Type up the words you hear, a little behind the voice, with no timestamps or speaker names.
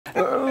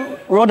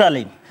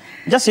Rodalyn,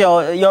 just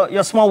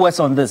your small words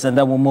on this, and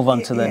then we'll move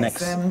on to the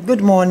next.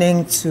 Good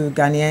morning to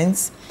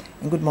Ghanaians,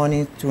 and good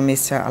morning to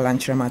Mr.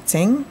 Alantra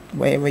Martin,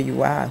 wherever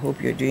you are. I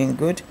hope you're doing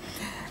good.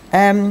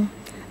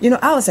 You know,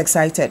 I was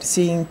excited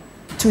seeing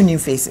 2 new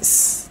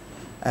faces.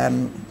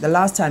 The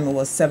last time it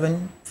was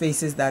 7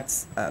 faces that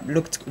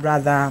looked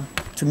rather,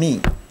 to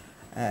me,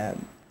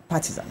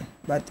 partisan.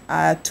 But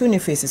 2 new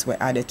faces were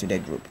added to the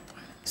group.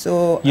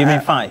 So you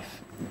mean 5?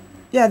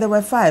 Yeah, there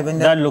were 5.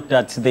 And that looked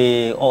at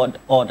the order.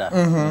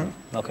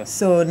 Mm-hmm. Okay.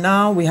 So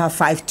now we have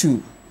 5-2,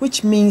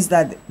 which means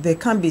that there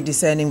can be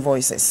discerning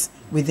voices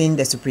within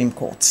the Supreme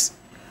Court.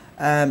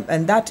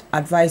 And that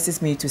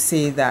advises me to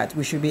say that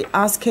we should be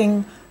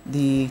asking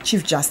the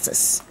Chief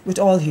Justice, with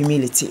all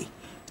humility,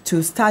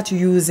 to start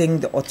using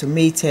the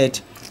automated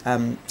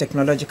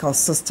technological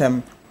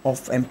system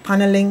of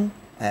empaneling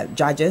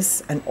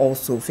judges and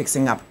also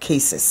fixing up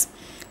cases.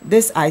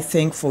 This, I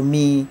think, for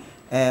me,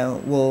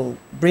 will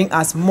bring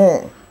us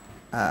more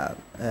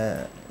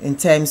in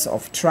terms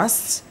of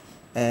trust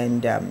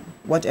and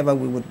whatever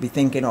we would be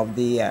thinking of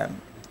the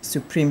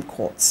Supreme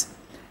Court.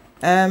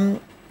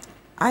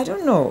 I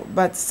don't know,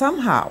 but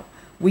somehow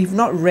we've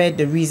not read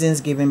the reasons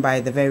given by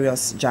the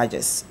various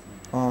judges.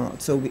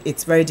 So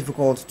it's very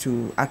difficult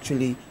to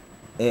actually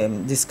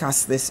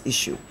discuss this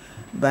issue.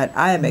 But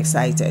I am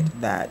excited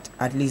that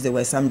at least there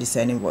were some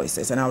discerning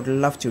voices, and I would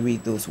love to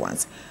read those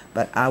ones.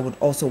 But I would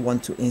also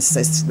want to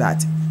insist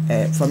that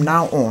from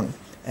now on,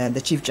 the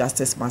Chief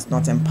Justice must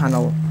not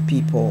empanel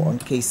people on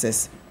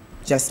cases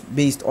just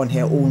based on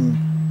her own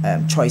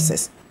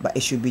choices, but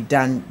it should be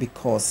done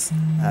because,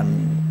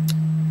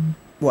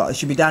 well, it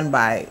should be done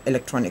by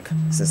electronic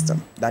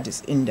system that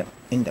is in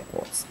the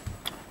courts.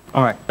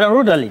 All right.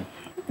 Rodalyn,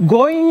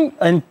 going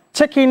and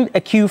taking a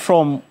cue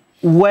from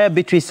where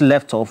Beatrice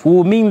left off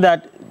will mean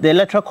that the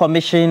Electoral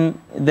Commission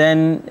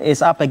then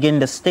is up against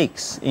the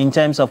stakes in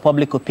terms of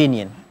public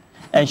opinion.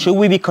 And should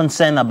we be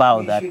concerned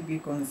about that? We should be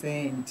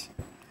concerned.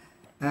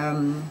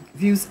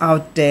 Views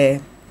out there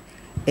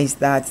is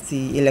that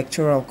the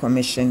Electoral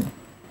Commission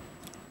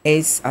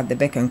is at the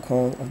beck and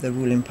call of the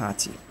ruling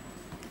party.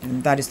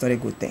 And that is not a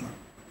good thing.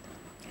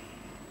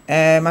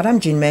 Madam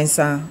Jean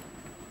Mensah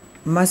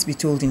must be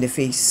told in the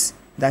face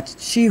that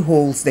she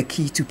holds the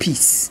key to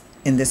peace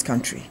in this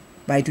country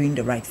by doing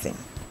the right thing.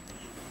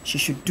 She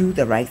should do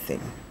the right thing.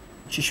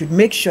 She should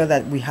make sure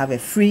that we have a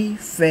free,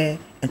 fair,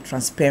 and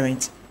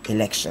transparent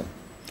election.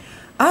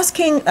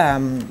 Asking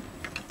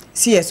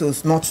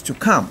CSOs not to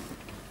come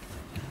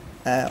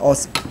or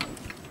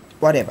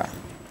whatever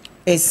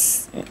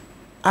is,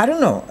 I don't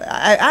know.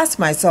 I ask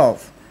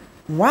myself,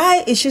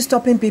 why is she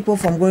stopping people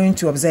from going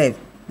to observe?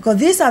 Because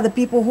these are the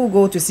people who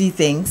go to see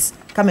things,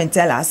 come and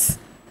tell us.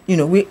 You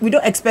know, we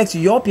don't expect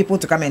your people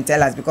to come and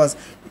tell us because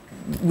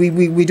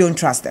we don't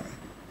trust them.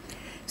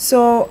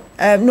 So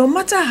no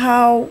matter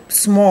how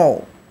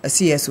small a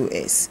CSO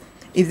is,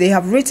 if they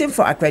have written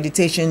for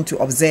accreditation to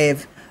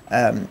observe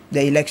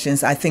the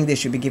elections, I think they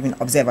should be given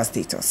observer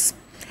status.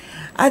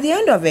 At the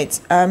end of it,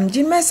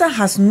 Jean Mensah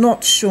has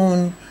not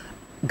shown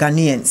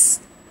Ghanaians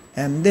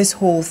this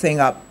whole thing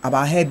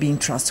about her being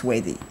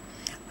trustworthy.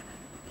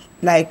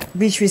 Like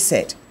Beatrice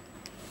said,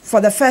 for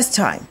the first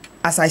time,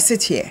 as I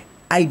sit here,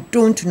 I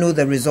don't know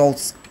the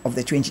results of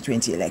the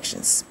 2020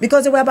 elections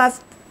because there were about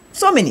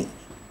so many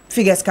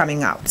figures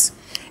coming out.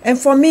 And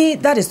for me,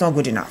 that is not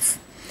good enough.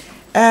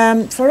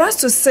 For us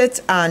to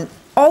sit and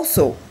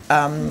also,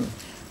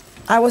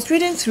 I was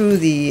reading through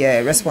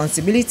the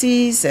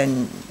responsibilities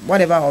and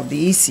whatever of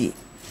the EC,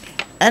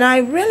 and I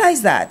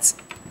realized that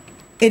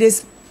it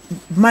is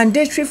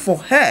mandatory for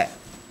her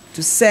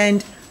to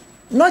send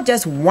not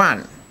just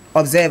one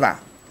observer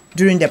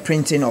during the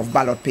printing of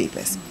ballot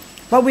papers,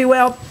 but we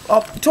were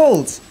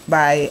told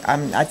by,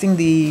 I think,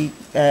 the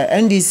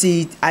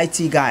NDC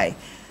IT guy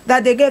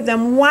that they gave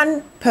them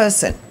 1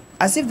 person,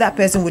 as if that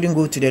person wouldn't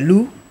go to the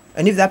loo,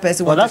 and if that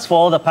person... Well, that's for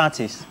all the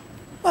parties.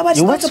 Well, but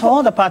it works for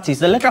all the parties.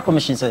 The Electoral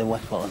Commission said it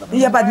works for all the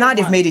parties. Yeah, but now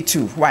they've made it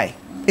 2. Why?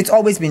 It's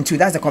always been 2.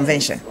 That's the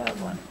convention.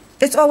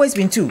 It's always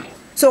been 2.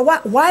 So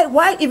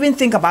why even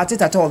think about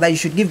it at all that you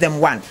should give them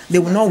 1? They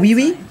will not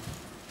wee-wee.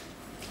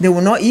 They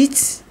will not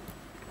eat.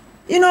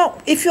 You know,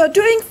 if you're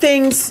doing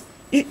things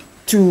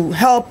to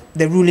help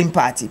the ruling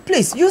party,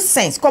 please use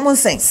sense, common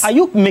sense. Are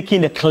you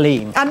making a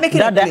claim? I'm making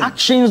that a claim. The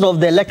actions of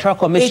the Electoral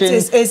Commission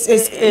is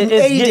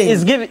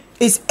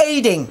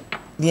aiding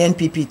the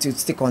NPP to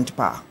stick on to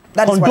power.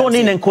 That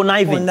condoning and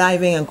conniving.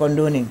 Conniving and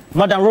condoning.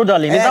 Madam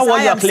Rodalyn, is that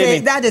what you are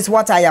claiming? That is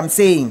what I am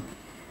saying.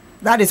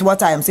 That is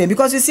what I am saying.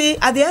 Because you see,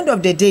 at the end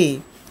of the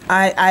day,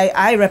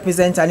 I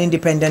represent an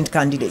independent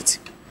candidate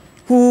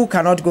who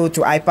cannot go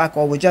to IPAC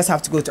or will just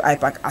have to go to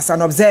IPAC as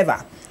an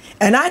observer.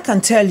 And I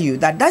can tell you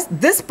that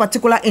this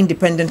particular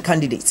independent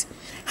candidate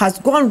has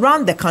gone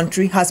around the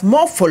country, has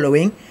more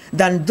following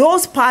than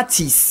those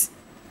parties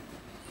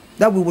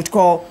that we would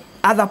call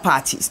other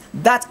parties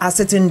that are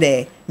sitting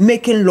there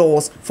making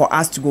laws for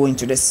us to go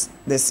into this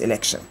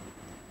election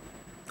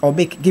or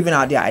giving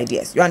out their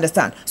ideas. You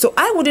understand? So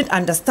I wouldn't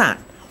understand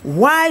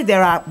why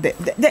there are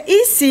the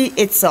EC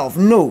itself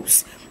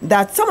knows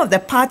that some of the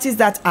parties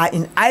that are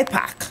in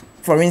IPAC,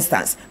 for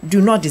instance,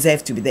 do not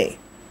deserve to be there.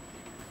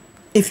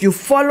 If you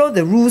follow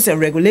the rules and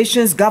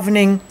regulations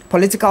governing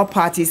political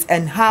parties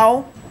and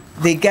how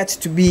they get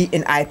to be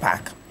in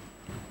IPAC,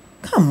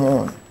 come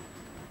on.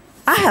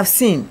 I have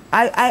seen,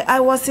 I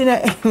was in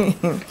a,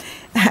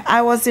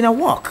 I was in a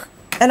walk,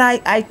 and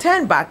I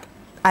turned back,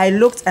 I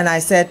looked and I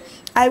said,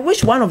 I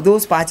wish one of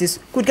those parties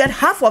could get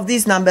half of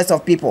these numbers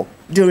of people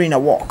during a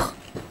walk.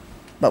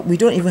 But we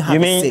don't even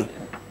have to say.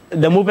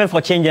 The Movement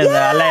for Change and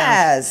the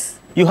Alliance.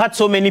 You had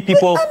so many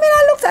people. I mean,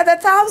 I looked at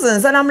the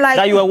thousands and I'm like.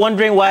 That you were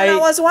wondering why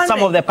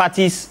some of the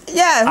parties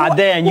are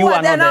there and you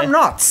are not there. I'm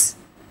not.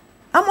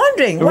 I'm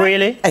wondering. Why,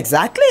 really?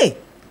 Exactly.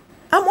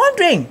 I'm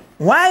wondering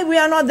why we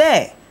are not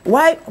there.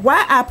 Why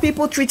are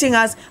people treating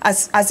us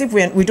as if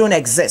we don't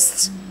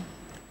exist?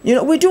 You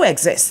know, we do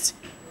exist.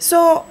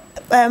 So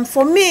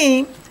for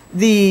me,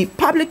 the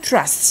public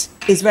trust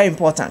is very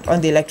important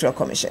on the Electoral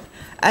Commission.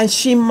 And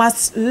she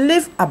must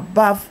live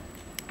above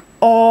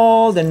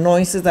all the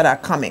noises that are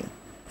coming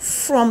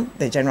from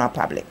the general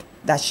public.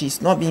 That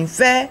she's not being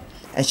fair,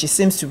 and she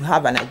seems to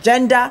have an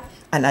agenda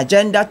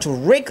to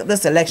rig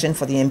this election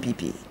for the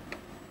MPP,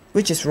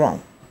 which is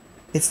wrong.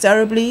 It's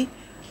terribly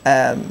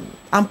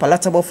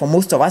unpalatable for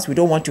most of us. We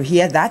don't want to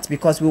hear that,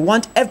 because we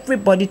want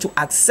everybody to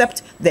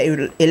accept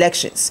the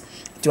elections,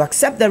 to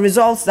accept the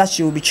results that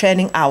she will be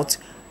churning out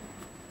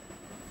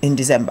in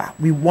December.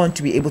 We want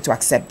to be able to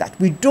accept that.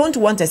 We don't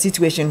want a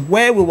situation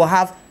where we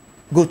will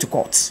go to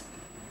court,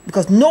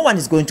 because no one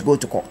is going to go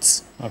to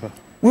court. Okay.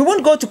 We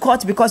won't go to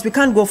court because we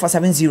can't go for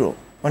 7-0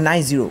 or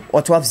 9-0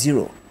 or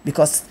 12-0,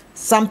 because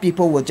some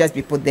people will just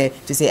be put there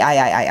to say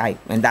I,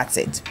 and that's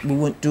it. We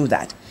won't do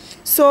that.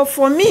 So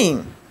for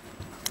me,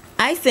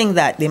 I think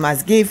that they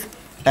must give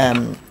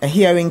a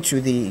hearing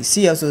to the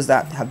CSOs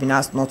that have been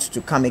asked not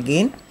to come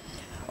again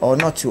or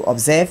not to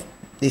observe.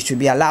 They should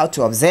be allowed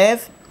to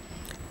observe.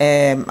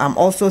 I'm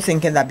also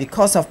thinking that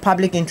because of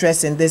public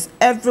interest in this,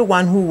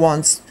 everyone who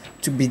wants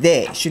to be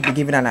there should be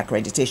given an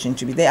accreditation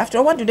to be there. After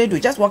all, what do?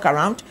 Just walk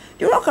around?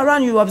 You walk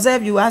around, you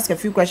observe, you ask a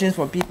few questions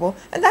from people,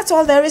 and that's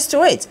all there is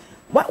to it.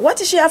 What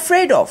is she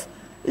afraid of?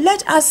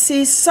 Let us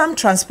see some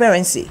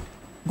transparency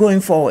going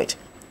forward.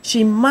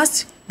 She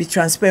must be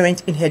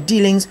transparent in her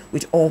dealings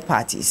with all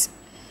parties.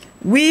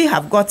 We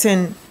have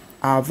gotten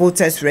our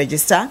voters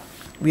register.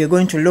 We are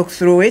going to look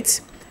through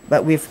it.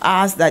 But we've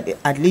asked that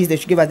at least they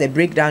should give us the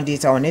breakdown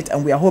data on it,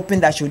 and we are hoping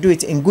that she'll do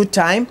it in good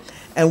time.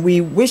 And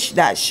we wish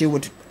that she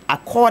would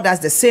accord us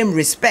the same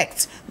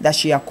respect that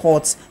she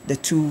accords the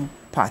two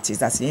parties,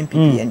 that's the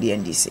MPP and the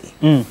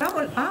NDC.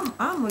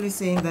 I'm only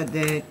saying that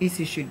the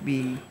EC should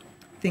be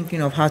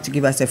thinking of how to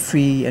give us a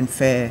free and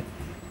fair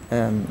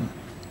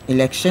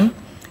election.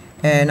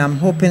 And I'm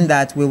hoping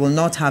that we will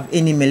not have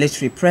any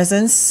military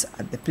presence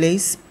at the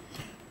place.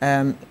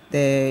 The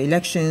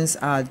elections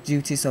are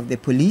duties of the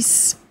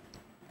police,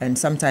 and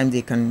sometimes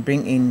they can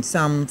bring in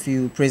some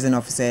few prison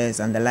officers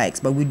and the likes,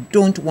 but we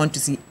don't want to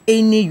see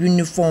any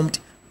uniformed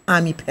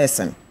army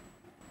person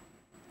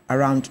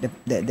around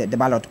the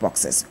ballot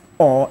boxes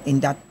or in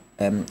that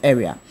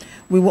area.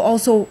 We will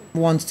also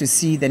want to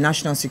see the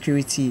national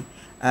security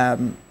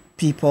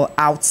people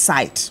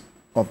outside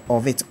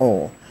of it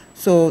all.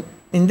 So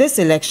in this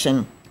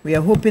election, we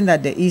are hoping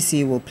that the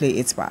EC will play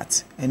its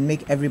part and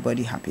make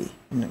everybody happy.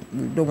 We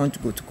don't want to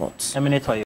go to court.